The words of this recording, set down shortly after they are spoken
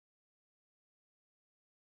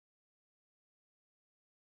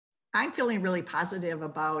I'm feeling really positive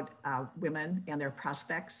about women and their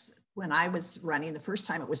prospects. When I was running the first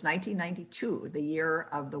time, it was 1992, the year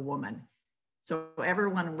of the woman. So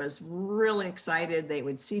everyone was really excited. They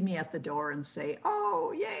would see me at the door and say,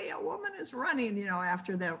 oh, yay, a woman is running,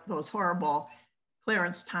 after those horrible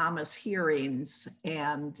Clarence Thomas hearings.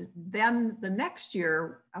 And then the next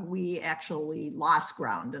year, we actually lost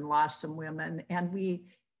ground and lost some women. And we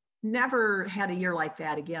never had a year like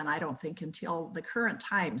that again, I don't think, until the current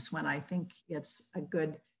times, when I think it's a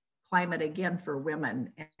good climate again for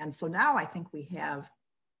women. And so now I think we have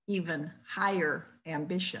even higher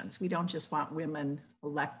ambitions. We don't just want women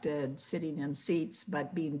elected, sitting in seats,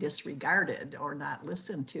 but being disregarded or not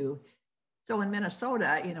listened to. So in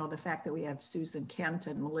Minnesota, the fact that we have Susan Kent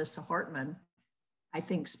and Melissa Hortman, I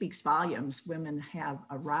think speaks volumes. Women have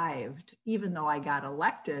arrived. Even though I got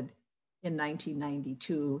elected in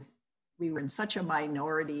 1992, we were in such a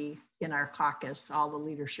minority in our caucus. All the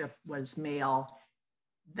leadership was male.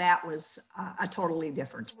 That was a totally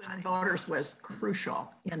different time. Voters was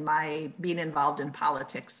crucial in my being involved in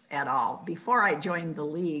politics at all. Before I joined the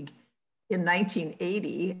League in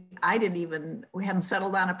 1980, we hadn't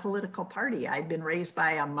settled on a political party. I'd been raised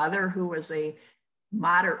by a mother who was a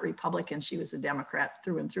moderate Republican. She was a Democrat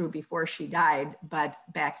through and through before she died. But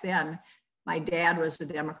back then, my dad was a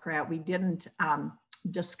Democrat. We didn't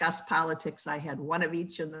discuss politics. I had one of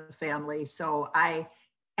each in the family. So I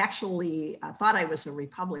actually thought I was a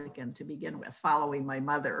Republican to begin with, following my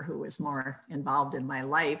mother, who was more involved in my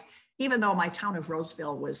life, even though my town of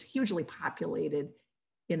Roseville was hugely populated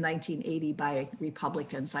in 1980 by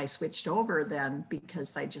Republicans. I switched over then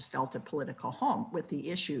because I just felt a political home with the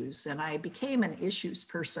issues. And I became an issues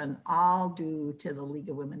person, all due to the League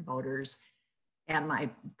of Women Voters and my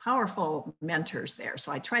powerful mentors there.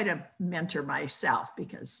 So I try to mentor myself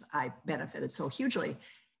because I benefited so hugely.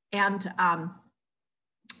 And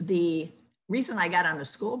the reason I got on the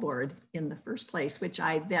school board in the first place, which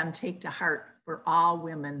I then take to heart for all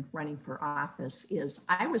women running for office, is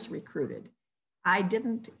I was recruited. I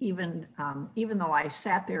didn't even though I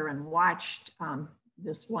sat there and watched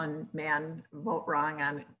this one man vote wrong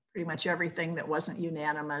on pretty much everything that wasn't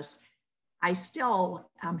unanimous, I still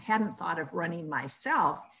hadn't thought of running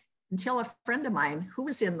myself until a friend of mine who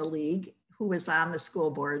was in the League, who was on the school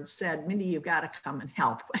board, said, Mindy, you've got to come and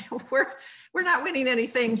help. We're not winning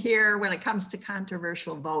anything here when it comes to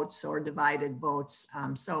controversial votes or divided votes.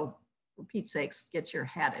 So for Pete's sakes, get your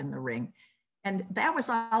hat in the ring. And that was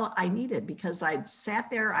all I needed, because I'd sat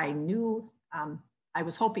there. I knew I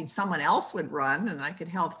was hoping someone else would run and I could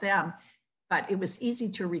help them. But it was easy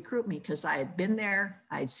to recruit me because I had been there,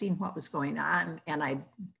 I'd seen what was going on, and I'd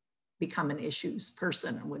become an issues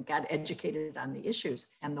person and got educated on the issues.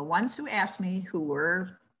 And the ones who asked me, who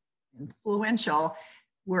were influential,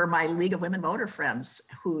 were my League of Women Voter friends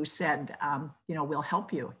who said, we'll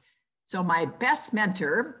help you. So my best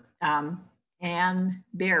mentor, Ann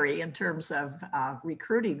Berry, in terms of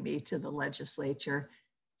recruiting me to the legislature,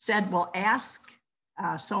 said, well, ask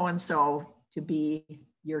so-and-so to be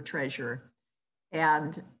your treasurer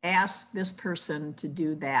and ask this person to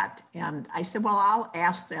do that. And I said, well, I'll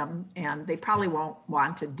ask them, and they probably won't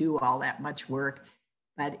want to do all that much work.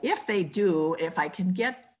 But if they do, if I can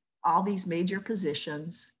get all these major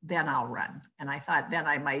positions, then I'll run. And I thought then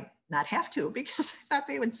I might not have to, because I thought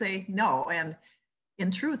they would say no. And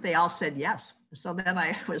in truth, they all said yes. So then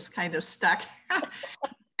I was kind of stuck.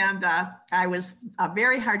 And I was a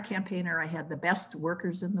very hard campaigner. I had the best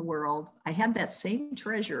workers in the world. I had that same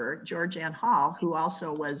treasurer, George Ann Hall, who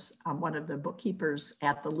also was one of the bookkeepers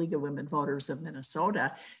at the League of Women Voters of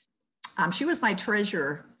Minnesota. She was my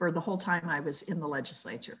treasurer for the whole time I was in the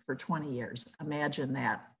legislature, for 20 years. Imagine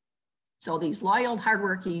that. So these loyal,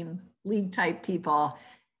 hardworking, league-type people,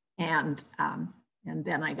 and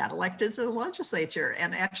then I got elected to the legislature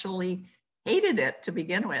and actually hated it to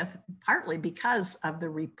begin with, partly because of the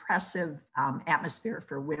repressive atmosphere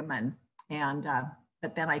for women. And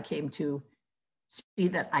but then I came to see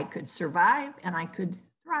that I could survive and I could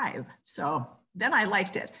thrive. So then I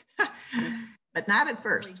liked it, but not at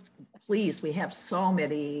first. Please, we have so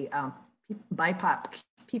many BIPOC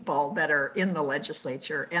people that are in the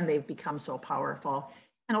legislature, and they've become so powerful.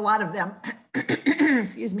 And a lot of them,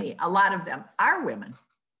 excuse me, a lot of them are women.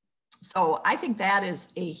 So I think that is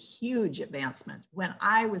a huge advancement. When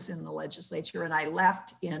I was in the legislature and I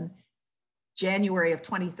left in January of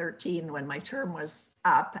 2013, when my term was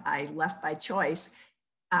up, I left by choice.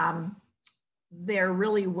 There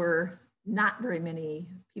really were not very many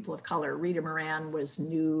people of color. Rita Moran was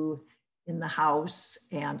new in the House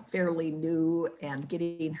and fairly new and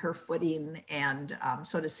getting her footing. And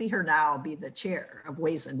so to see her now be the chair of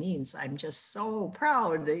Ways and Means, I'm just so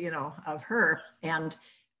proud, of her and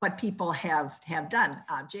what people have done.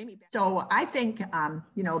 Jamie. So I think,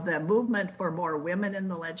 the movement for more women in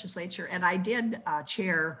the legislature, and I did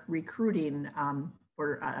chair recruiting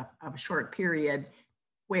for a short period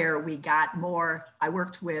where we got more. I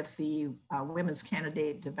worked with the Women's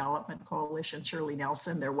Candidate Development Coalition, Shirley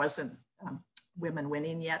Nelson. There wasn't women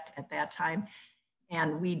winning yet at that time.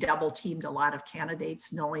 And we double teamed a lot of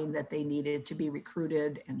candidates knowing that they needed to be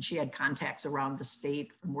recruited. And she had contacts around the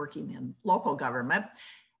state from working in local government.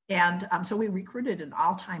 And so we recruited an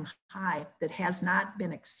all-time high that has not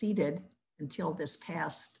been exceeded until this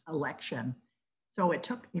past election. So it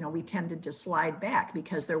took, we tended to slide back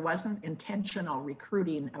because there wasn't intentional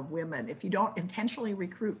recruiting of women. If you don't intentionally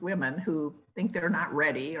recruit women who think they're not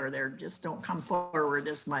ready or they're just don't come forward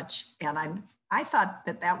as much. And I thought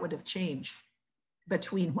that would have changed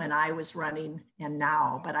between when I was running and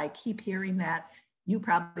now, but I keep hearing that. You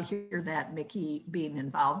probably hear that, Mikki, being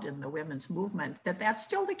involved in the women's movement, that's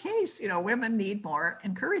still the case. Women need more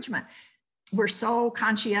encouragement. We're so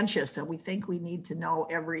conscientious and we think we need to know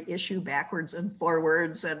every issue backwards and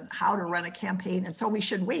forwards and how to run a campaign. And so we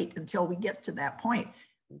should wait until we get to that point.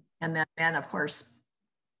 And then men, of course,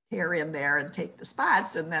 tear in there and take the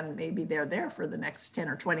spots. And then maybe they're there for the next 10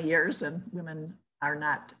 or 20 years and women are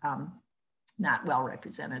not well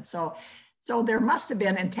represented. So there must have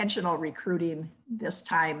been intentional recruiting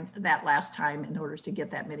that last time in order to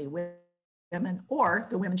get that many women, or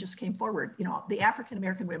the women just came forward. The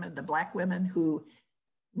African-American women, the Black women who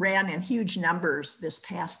ran in huge numbers this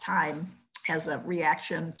past time as a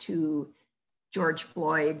reaction to George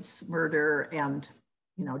Floyd's murder and,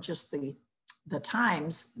 just the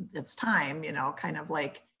times, it's time, kind of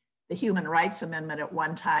like the Human Rights Amendment at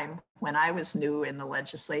one time when I was new in the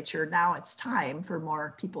legislature. Now it's time for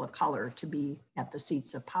more people of color to be at the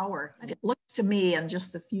seats of power. And it looks to me, and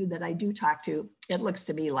just the few that I do talk to, it looks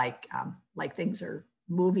to me like things are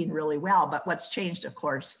moving really well. But what's changed, of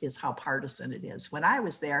course, is how partisan it is. When I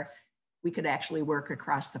was there, we could actually work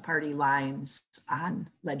across the party lines on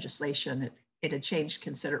legislation. It had changed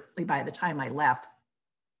considerably by the time I left.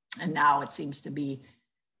 And now it seems to be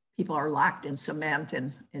people are locked in cement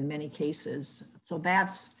in many cases. So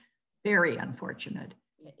that's very unfortunate.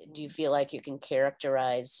 Do you feel like you can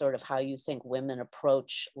characterize sort of how you think women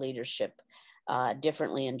approach leadership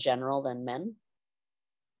differently in general than men?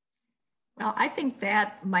 Well, I think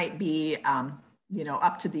that might be,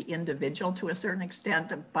 up to the individual to a certain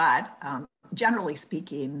extent, but generally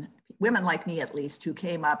speaking, women like me, at least, who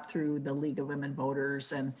came up through the League of Women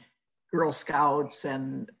Voters and Girl Scouts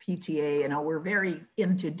and PTA, we're very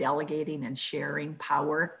into delegating and sharing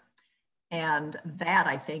power. And that,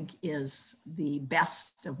 I think, is the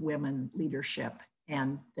best of women leadership,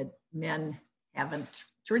 and that men haven't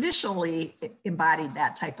traditionally embodied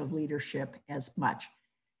that type of leadership as much.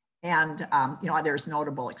 And, there's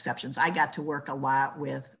notable exceptions. I got to work a lot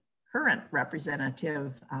with current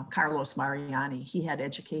Representative Carlos Mariani. He had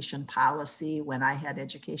education policy when I had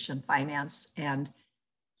education finance, and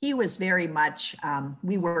he was very much,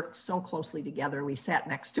 we worked so closely together. We sat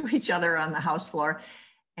next to each other on the House floor.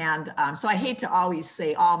 And so I hate to always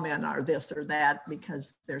say all men are this or that,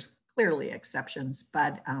 because there's clearly exceptions,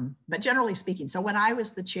 but generally speaking. So when I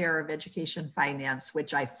was the chair of education finance,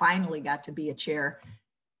 which I finally got to be a chair,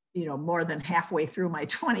 more than halfway through my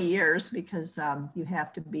 20 years, because you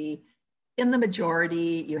have to be in the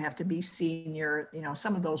majority, you have to be senior,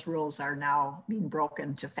 some of those rules are now being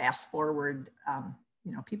broken to fast forward,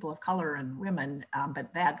 people of color and women,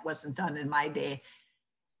 but that wasn't done in my day.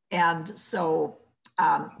 And so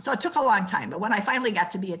it took a long time, but when I finally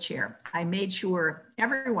got to be a chair, I made sure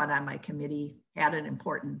everyone on my committee had an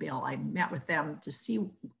important bill. I met with them to see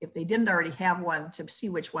if they didn't already have one, to see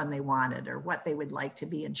which one they wanted or what they would like to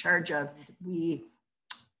be in charge of. We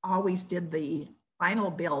always did the final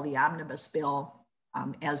bill, the omnibus bill,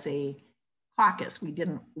 as a caucus. We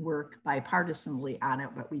didn't work bipartisanly on it,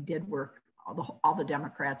 but we did work, all the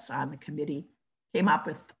Democrats on the committee came up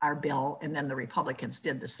with our bill, and then the Republicans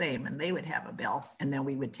did the same, and they would have a bill, and then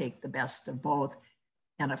we would take the best of both.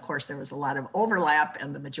 And of course, there was a lot of overlap,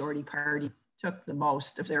 and the majority party took the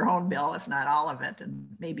most of their own bill, if not all of it, and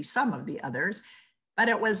maybe some of the others. But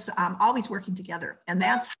it was always working together, and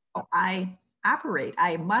that's how I operate.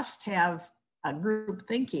 I must have a group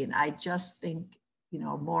thinking. I just think,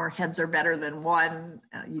 more heads are better than one.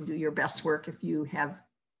 You do your best work if you have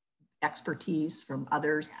expertise from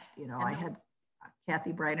others. I had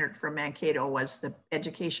Kathy Breinert from Mankato was the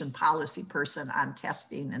education policy person on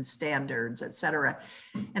testing and standards, et cetera.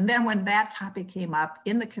 And then when that topic came up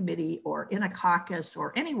in the committee or in a caucus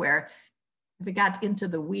or anywhere, if it got into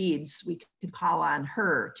the weeds, we could call on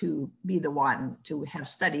her to be the one to have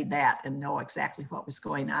studied that and know exactly what was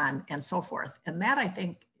going on and so forth. And that, I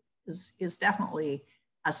think, is definitely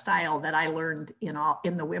a style that I learned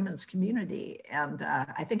in the women's community. And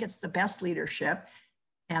I think it's the best leadership.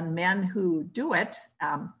 And men who do it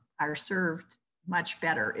are served much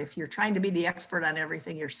better. If you're trying to be the expert on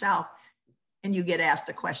everything yourself and you get asked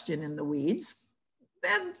a question in the weeds,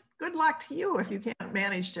 then good luck to you if you can't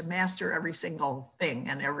manage to master every single thing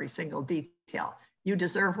and every single detail. You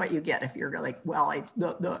deserve what you get if you're like, well, you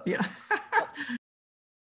know.